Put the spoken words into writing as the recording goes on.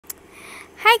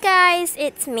Hi guys,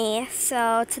 it's me.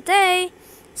 So today,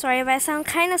 sorry if I sound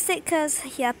kind of sick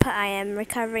because yep, I am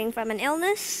recovering from an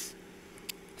illness.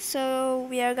 So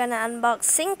we are gonna unbox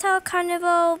SingTel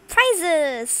Carnival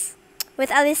prizes with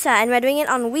Alyssa, and we're doing it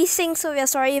on WeSing, so we are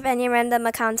sorry if any random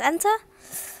accounts enter.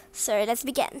 So let's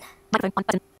begin. Microphone on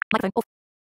button. Microphone off.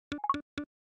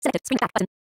 Selected. Screen back button.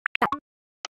 Back.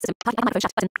 System. Party microphone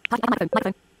shut button. Party microphone.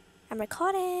 Microphone. I'm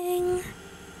recording.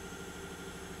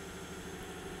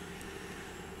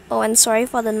 Oh, and sorry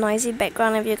for the noisy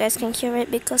background if you guys can hear it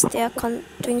because they are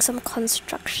doing some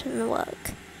construction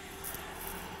work.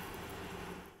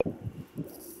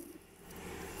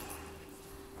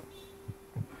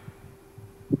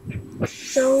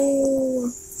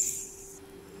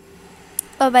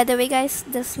 Oh, by the way, guys,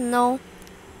 there's no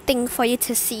thing for you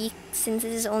to see since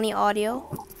this is only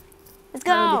audio. Let's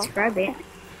go. I'll describe it.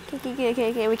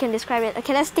 Okay. We can describe it.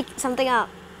 Okay, let's stick something up.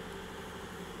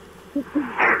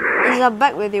 Is a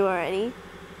bug with you already?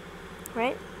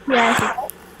 Right?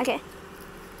 Yes. Okay.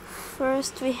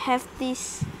 First, we have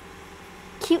this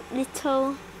cute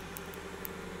little.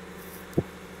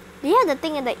 Do you have the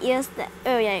thing in the ears that?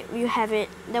 Oh yeah, you have it.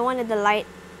 The one with the light.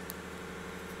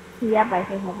 Yep, I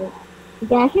can have it. You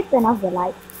can actually turn off the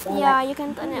light. Yeah, you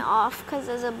can turn it off because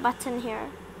there's a button here.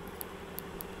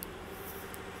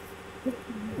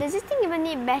 Does this thing even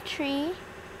need battery?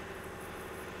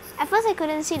 At first I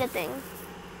couldn't see the thing.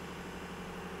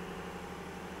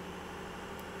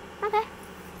 Okay.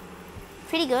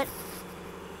 Pretty good.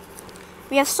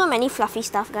 We have so many fluffy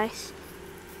stuff, guys.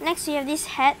 Next we have this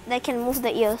hat that can move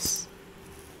the ears.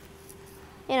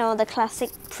 You know, the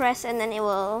classic press and then it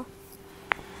will...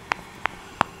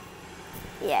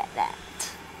 Yeah, that.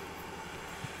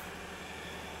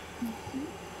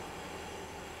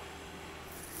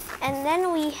 And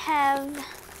then we have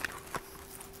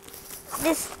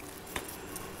this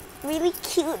really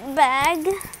cute bag.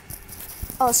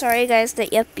 Oh, sorry guys,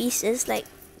 the earpiece is like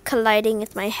colliding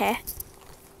with my hair.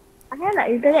 I have like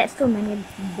literally so many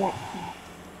black.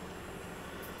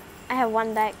 I have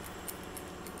one bag.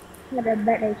 Yeah, the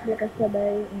bag is like a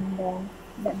strawberry and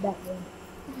that black one.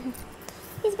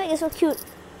 This bag is so cute.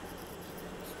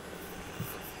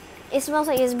 It smells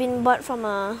like it's been bought from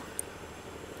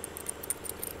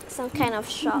some kind of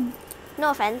shop.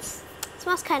 No offense. It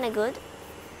smells kind of good.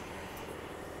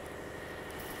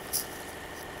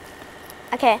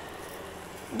 Okay.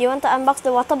 Do you want to unbox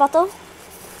the water bottle?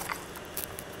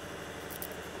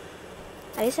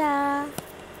 Alyssa.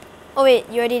 Oh wait,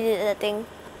 you already did the thing.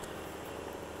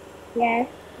 Yes.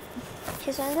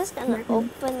 Okay, so I'm just gonna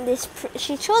open this.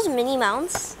 She chose Minnie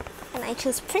Mouse, and I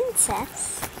chose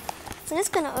Princess. So I'm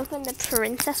just gonna open the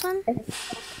Princess one.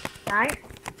 Right.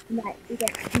 Like you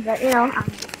can, but you know.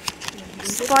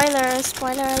 Spoiler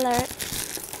alert.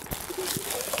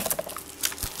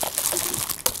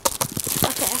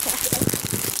 Okay.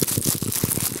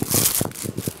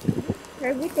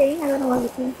 Everything. I don't know what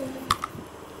it means.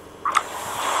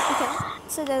 Okay.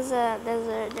 So there's a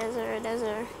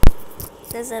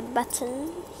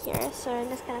button here. So I'm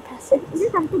just gonna press it. Is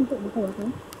this something to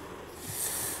do?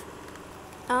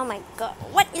 Oh my god!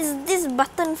 What is this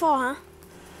button for, huh?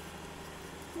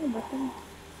 Button.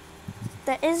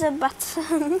 There is a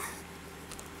button.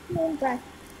 No, but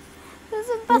There's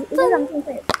a is button. it something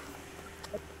to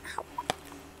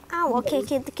Ow, okay,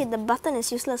 the button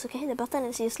is useless, okay? The button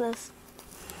is useless.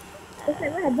 It's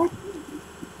like what a button.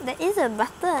 There is a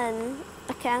button.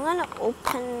 Okay, I'm gonna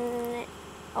open it.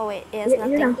 Oh wait, it has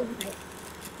nothing.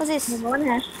 What's this? The one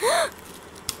has.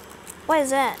 What is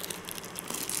that?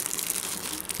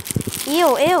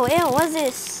 Ew, what's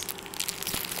this?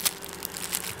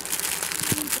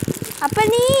 Apa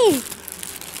ni?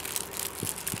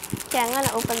 Okay, I'm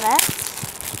gonna open that.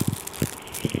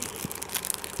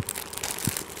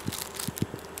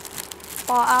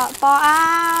 Pour out.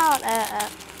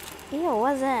 Ew,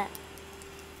 what's that?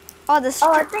 Oh, the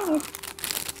Oh, I strap. think it's.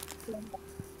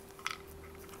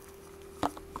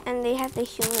 And they have the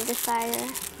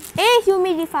humidifier. Hey,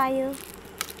 humidifier.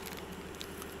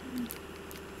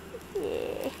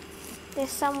 Yeah.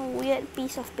 There's some weird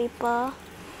piece of paper.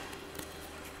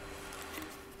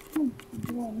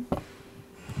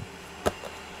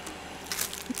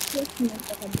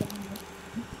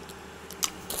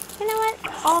 You know what?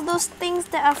 All those things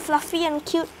that are fluffy and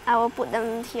cute, I will put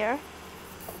them here.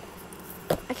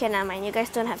 Okay, never mind. You guys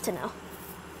don't have to know.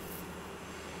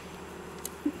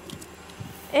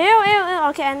 Ew.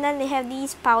 Okay, and then they have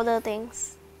these powder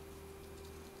things.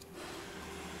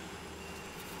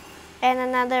 And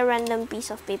another random piece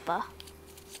of paper.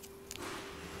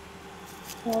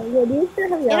 Oh, yeah, do you still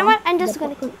have your... You know what? I'm just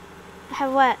gonna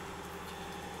have what?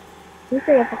 Do you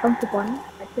still have a coupon?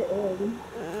 it already.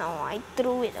 No, I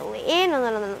threw it away.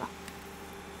 No.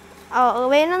 Oh,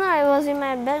 wait, no, it was in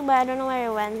my bag, but I don't know where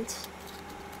it went.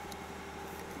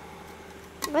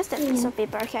 Where's that piece of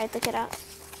paper? Okay, I took it out.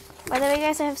 By the way,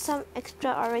 guys, I have some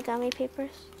extra origami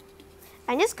papers.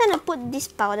 I'm just gonna put this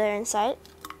powder inside,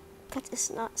 because it's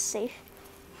not safe.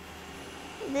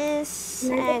 This,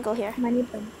 and go here. Money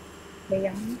pen.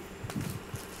 Bayang.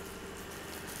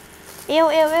 Ew,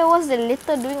 what's the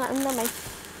litter doing under my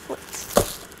foot?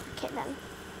 Okay, done.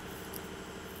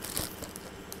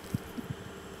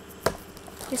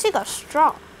 You see, got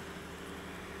straw.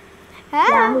 Yeah,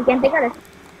 Huh? you can take out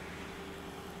a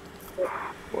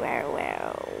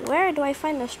Where do I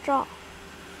find the straw?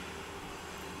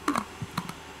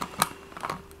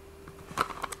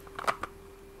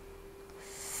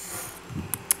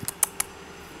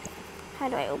 How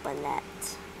do I open that?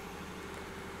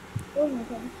 Oh my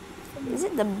god. Is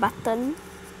it the button?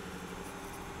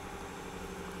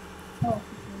 Oh.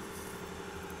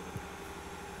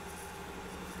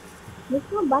 There's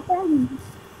no button.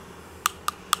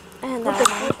 And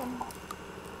Okay.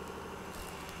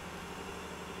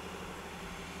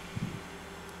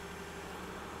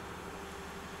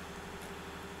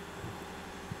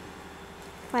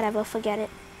 whatever, forget it.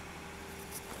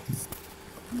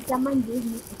 Someone gave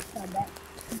me extra that.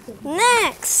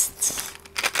 Next!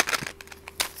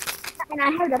 And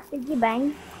I have the piggy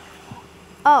bank.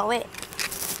 Oh, wait.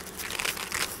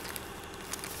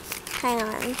 Hang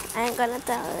on. I'm gonna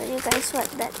tell you guys what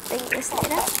that thing is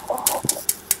later.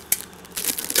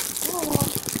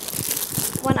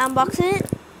 Wanna unbox it?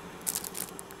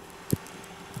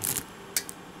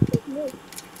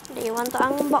 Do you want to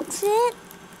unbox it?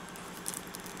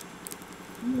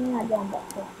 Yeah, the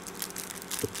unboxer.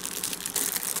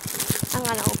 I'm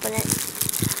gonna open it.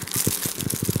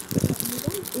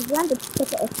 If you want to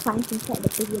take a sponge inside the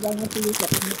piggy bank, you have to use the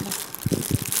unboxer.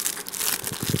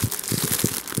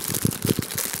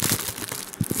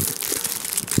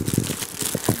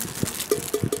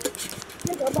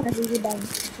 Let's open the piggy bank.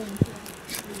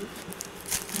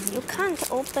 You can't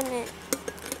open it.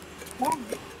 Yeah.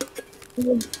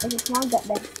 It's a small gut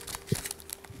bag.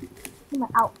 Come on,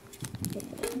 out.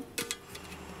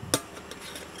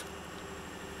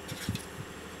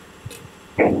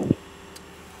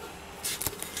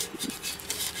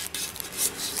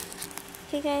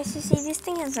 Okay guys, you see this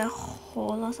thing has a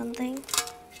hole or something?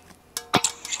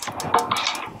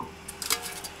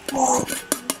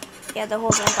 Yeah, the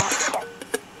hole's on top.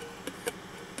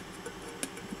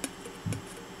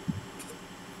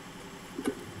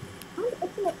 How to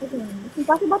open it again? It's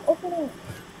impossible to open it.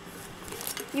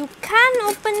 You can't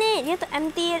open it. You have to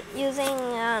empty it using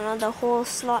the whole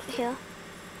slot here.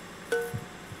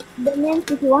 That means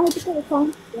if you want to take a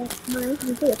sponge, nice,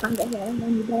 you put your tongue here and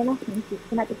then you dry off and you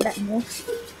cannot take it out anymore.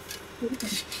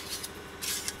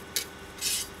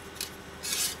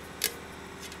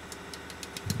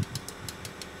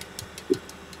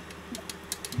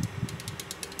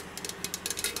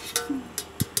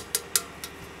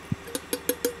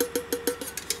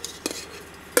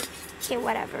 Okay,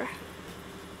 whatever.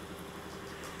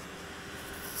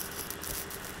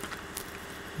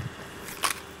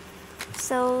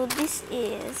 So these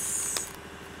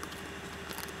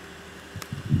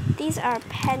are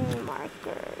pen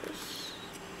markers.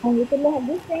 And you can have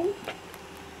this thing.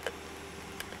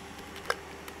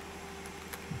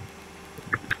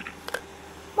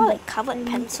 More like covered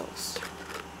pencils.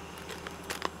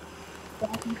 So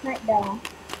I can hide the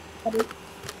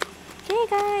Okay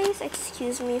guys,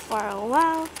 excuse me for a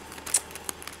while.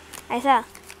 Alyssa,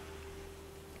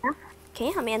 Huh? can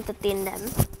you help me entertain them?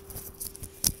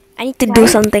 I need to do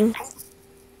something.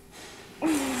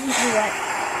 what?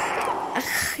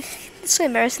 It's so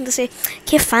embarrassing to say.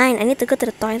 Okay, fine, I need to go to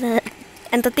the toilet.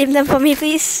 Entertain them for me,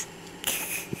 please.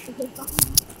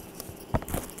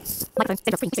 Microphone.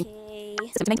 Signal. Screen. Screen. Okay.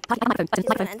 System to main. Party. Microphone. Button. Just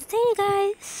Microphone. gonna entertain you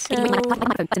guys. So, Microphone.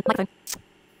 Button. Microphone.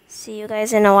 see you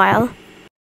guys in a while.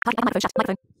 Party. Microphone. Shut.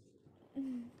 Microphone.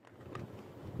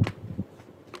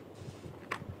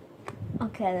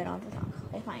 Okay, then I'll talk.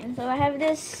 Okay, fine. So I have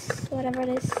this, whatever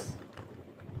this,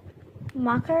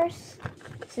 markers.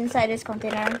 It's inside this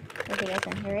container. If you guys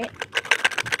can hear it.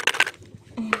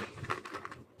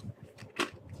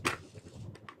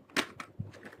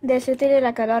 There's literally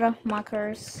like a lot of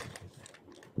markers.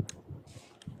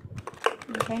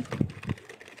 Okay.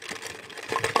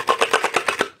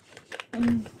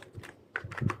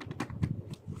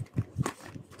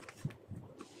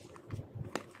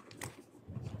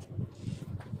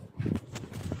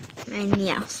 And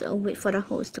yeah, so wait for the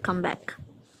hose to come back.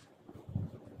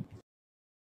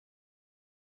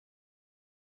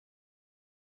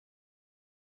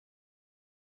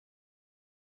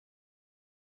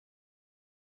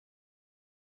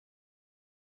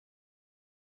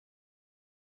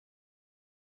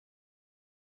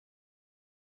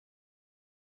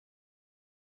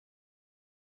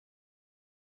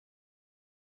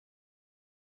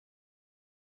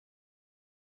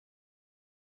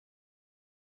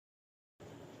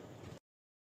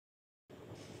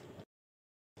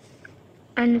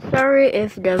 I'm sorry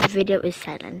if the video is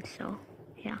silent, so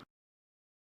yeah.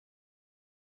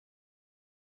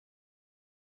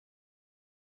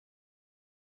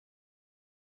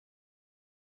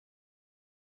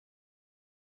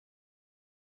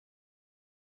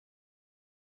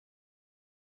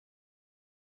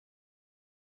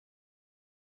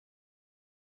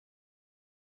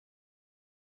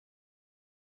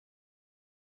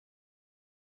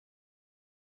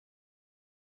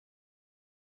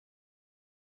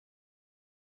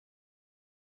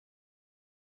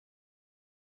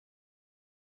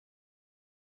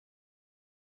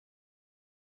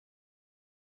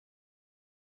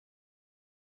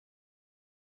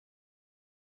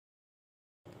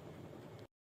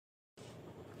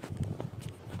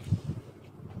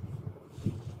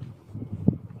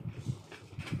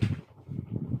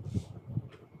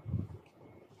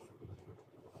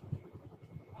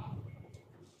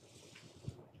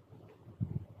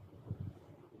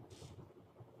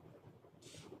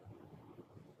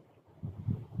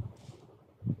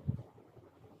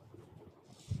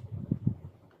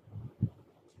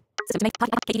 System to make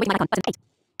party KD waiting icon button 8.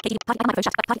 KD party icon micro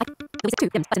shut party icon. Louisa 2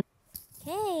 dimmed button.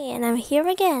 Okay, and I'm here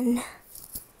again.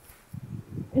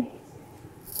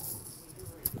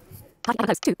 Party icon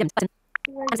close 2 dimmed button.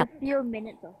 It was a few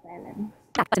minutes of silence.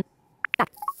 Back button. Back.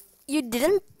 You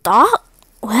didn't talk?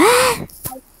 What?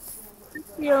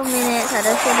 Few minutes, I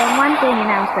just said them one thing and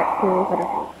I was like, cool for the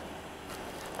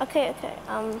Okay.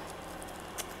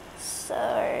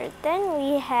 So then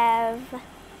we have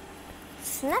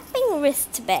snapping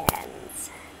wristbands.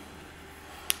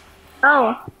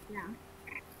 Oh, yeah.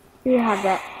 You have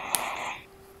that.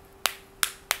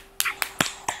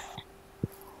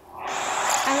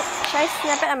 Should I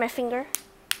snap it on my finger?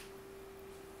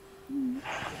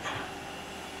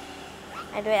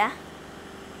 I do it, ah?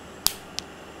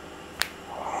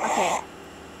 Okay.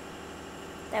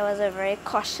 That was a very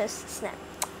cautious snap.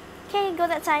 Okay, go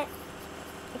that side.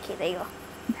 Okay, there you go.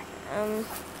 And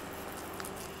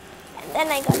then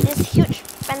I got this huge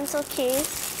pencil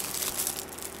case.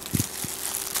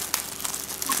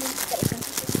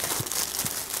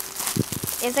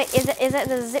 Is it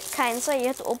the zip kind? So you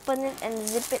have to open it and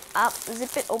zip it up,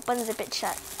 zip it open, zip it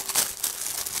shut.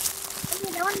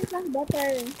 Okay, that one is much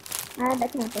better.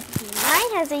 That kind of person.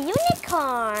 Mine has a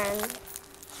unicorn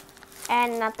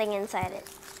and nothing inside it.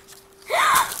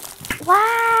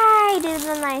 Why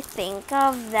didn't I think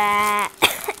of that?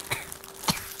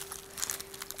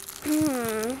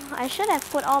 I should have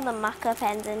put all the marker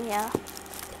pens in here.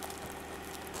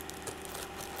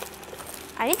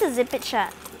 I need to zip it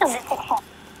shut.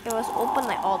 It was open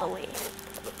like all the way.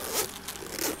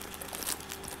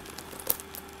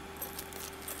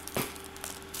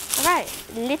 Alright,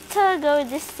 litter go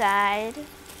this side.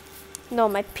 No,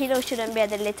 my pillow shouldn't be at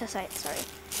the litter side, sorry.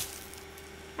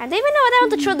 I don't even know whether I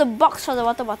want to throw the box for the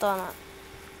water bottle or not.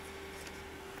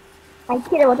 I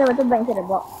keep the water bottle back into the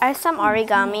box. I have some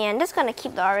origami. I'm just gonna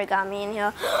keep the origami in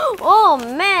here. Oh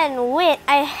man, wait,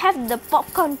 I have the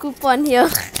popcorn coupon here.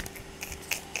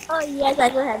 Oh yes, I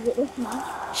do have it with me.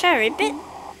 Should I rip it?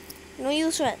 No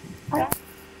use, what?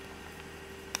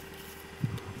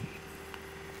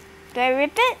 Do I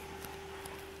rip it?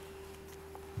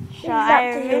 Shall I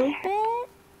up to you. rip it?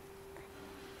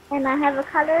 And I have a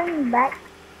coloring back.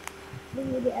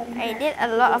 I did a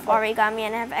lot of origami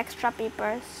and I have extra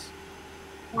papers.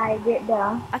 I did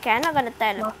the. Okay, I'm not gonna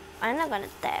tear it. I'm not gonna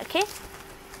tear, okay?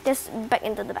 Just back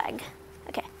into the bag.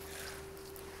 Okay.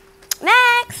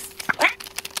 Next!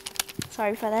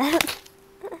 Sorry for that.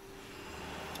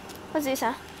 What's this,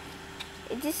 huh?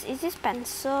 Is this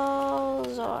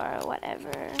pencils or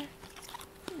whatever?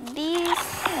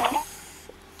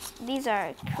 These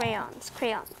are crayons.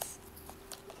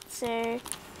 So,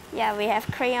 yeah, we have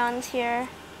crayons here.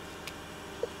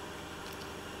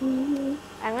 I'm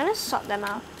gonna sort them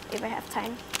out if I have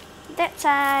time. That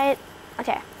side.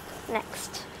 Okay,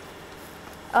 next.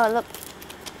 Oh, look.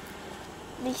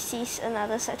 This is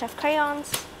another set of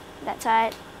crayons. That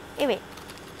side. Hey, wait.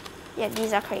 Yeah,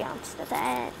 these are crayons. That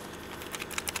side.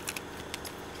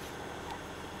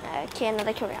 Okay,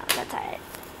 another crayon. That side.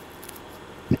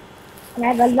 I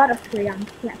have a lot of crayons,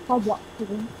 like 4 boxes.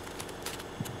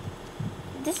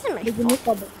 This is my They give me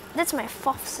 4 boxes. That's my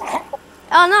 4th set.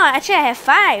 Oh no, actually I have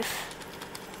 5.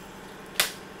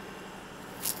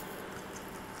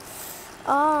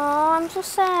 Oh, I'm so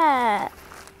sad.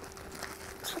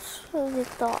 So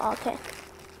little. Okay.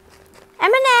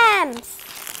 M&M's.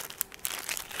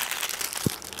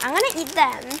 I'm gonna eat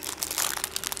them.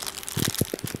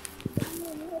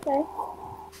 Okay.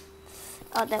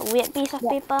 Oh, that weird piece of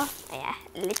paper. Yeah,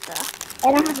 litter.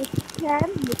 And I have a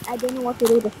pen, but I don't know what to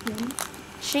do with the pen.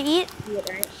 She eat? Yeah,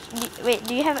 right? Wait,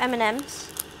 do you have M&Ms?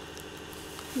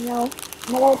 No.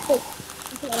 No, that's it.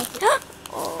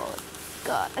 Oh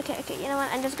god. Okay, you know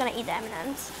what? I'm just gonna eat the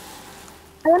M&Ms.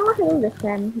 I don't know what to do this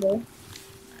time, though.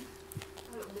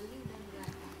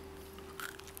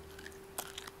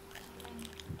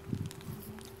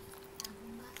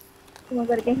 Oh my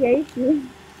god, I can hear you.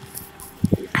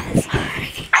 I'm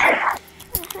sorry.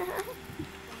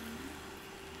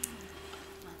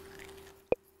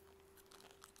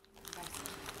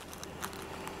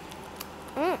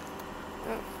 Mm.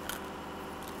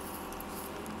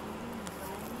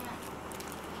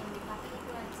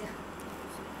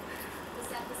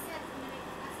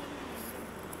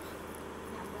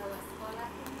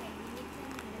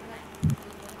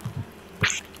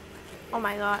 Oh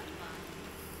my god.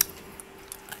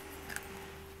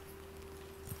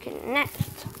 Okay,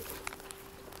 next.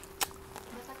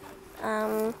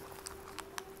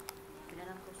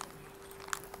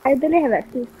 I believe have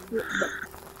that too.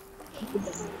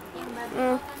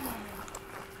 Mm.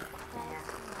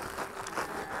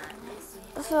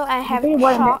 So I have They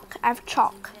want that. chalk. I have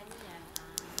chalk.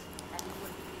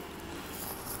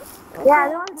 Yeah, I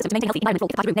don't. System to maintain healthy environment. Roll.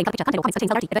 Get 5 room. Name. Picture. Content.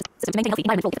 Settings. Alert. System to maintain healthy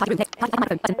environment. Roll. Get 5 room.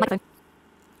 Microphone. Button. Microphone.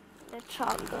 The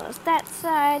chalk goes that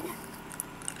side.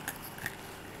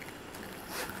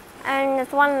 And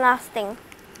there's one last thing.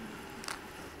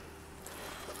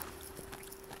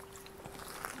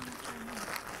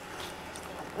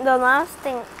 The last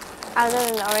thing other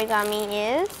than the origami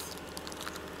is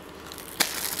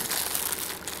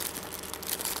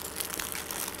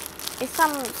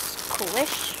some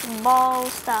squish ball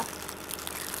stuff.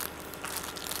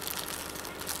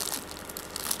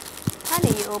 How do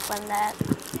you open that?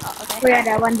 Oh, Oh okay. yeah,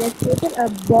 that one. There's created a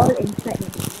ball inside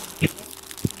it.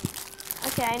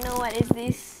 Okay, I know what is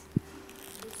this.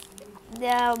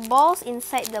 There are balls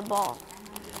inside the ball.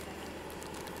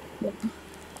 Yeah.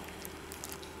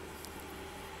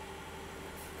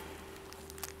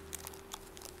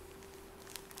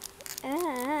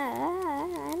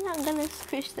 I'm not gonna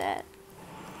squish that.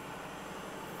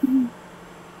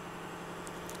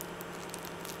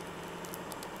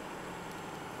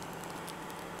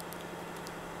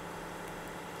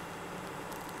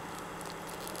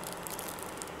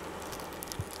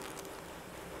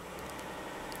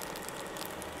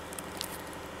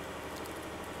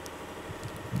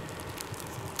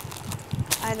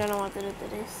 I don't know what to do to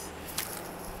this.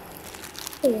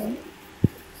 Okay.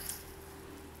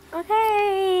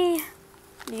 Okay.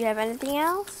 Do you have anything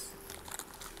else?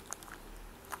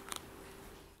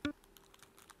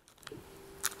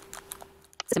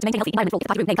 System to maintain healthy environment. Roll.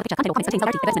 Get 5 room. Name. Picture. Content. Settings.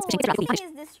 Alert. Investments. Fishing. Interactive. Punished.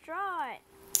 Everything is destroyed.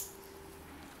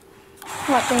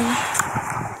 What thing?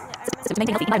 System to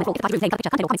maintain healthy environment. Roll. Get 5 room. Name.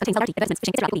 Picture. Content. Settings. Alert. Investments.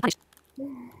 Fishing. Interactive. Punished.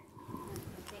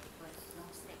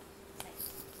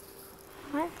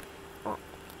 What? Oh.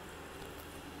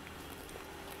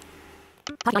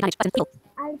 Party line managed. Button. Field.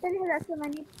 I literally have so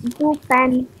many 2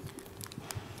 pens.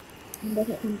 And there's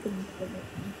something inside it.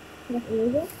 Can I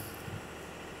erase it?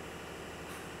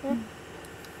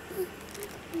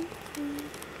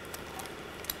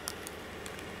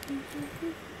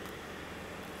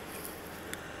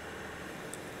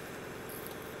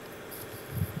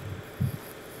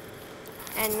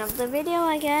 End of the video,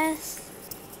 I guess.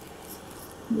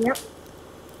 Yep.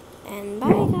 And bye,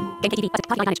 guys. Game KTV. Button.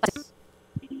 Party line managed. Button.